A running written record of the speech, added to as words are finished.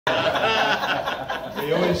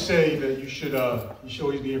They always say that you should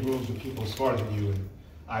always be in rooms with people smarter than you, and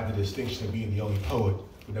I have the distinction of being the only poet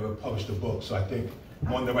who never published a book, so I think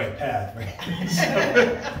I'm on the right path, right?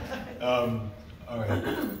 All right.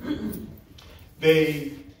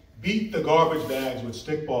 They beat the garbage bags with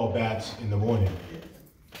stickball bats in the morning.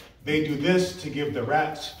 They do this to give the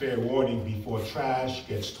rats fair warning before trash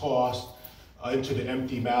gets tossed into the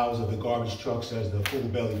empty mouths of the garbage trucks as the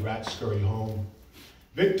full-bellied rats scurry home.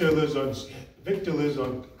 Victor lives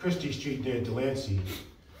on Christie Street near Delancey.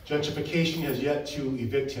 Gentrification has yet to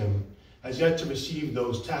evict him, has yet to receive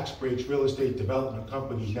those tax breaks real estate development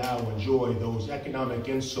companies now enjoy, those economic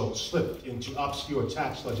insults slipped into obscure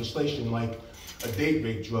tax legislation like a date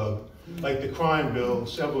rape drug, like the crime bill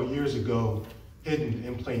several years ago, hidden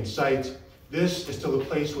in plain sight. This is still a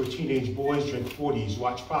place where teenage boys drink 40s,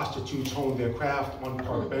 watch prostitutes hone their craft on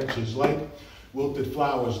park benches, like wilted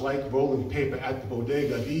flowers, like rolling paper at the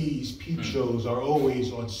bodega. These peep shows are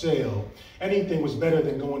always on sale. Anything was better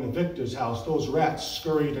than going to Victor's house. Those rats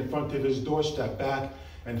scurried in front of his doorstep back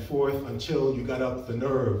and forth until you got up the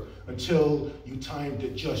nerve, until you timed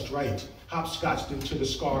it just right. Hopscotched into the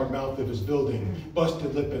scarred mouth of his building,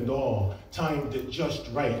 busted lip and all, timed it just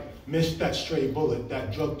right. Missed that stray bullet,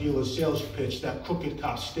 that drug dealer's sales pitch, that crooked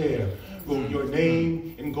cop stare. Wrote your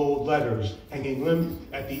name in gold letters, hanging limp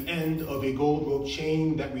at the end of a gold rope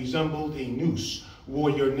chain that resembled a noose.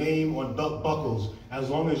 Wore your name on belt buckles, as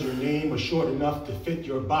long as your name was short enough to fit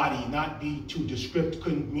your body, not be too descript,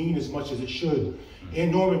 couldn't mean as much as it should.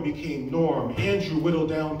 And Norman became Norm, Andrew whittled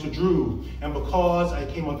down to Drew. And because I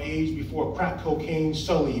came of age before crack cocaine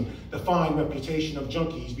sullied the fine reputation of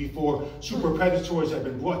junkies, before super predators had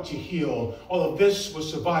been brought to heel, all of this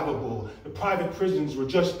was survivable. The private prisons were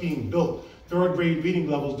just being built. Third grade reading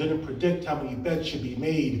levels didn't predict how many beds should be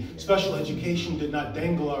made. Special education did not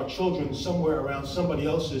dangle our children somewhere around somebody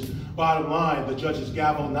else's bottom line. The judge's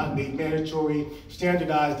gavel not made mandatory.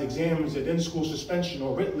 Standardized exams at in-school suspension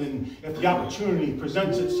or Ritalin, if the opportunity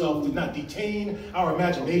presents itself, did not detain our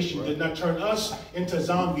imagination, did not turn us into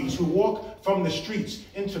zombies who walk from the streets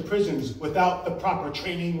into prisons without the proper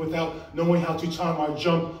training, without knowing how to time our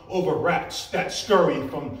jump over rats that scurry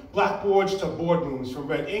from blackboards to boardrooms, from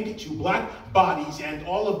red ink to black bodies, and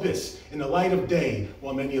all of this in the light of day,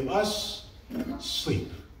 while many of us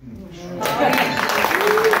sleep.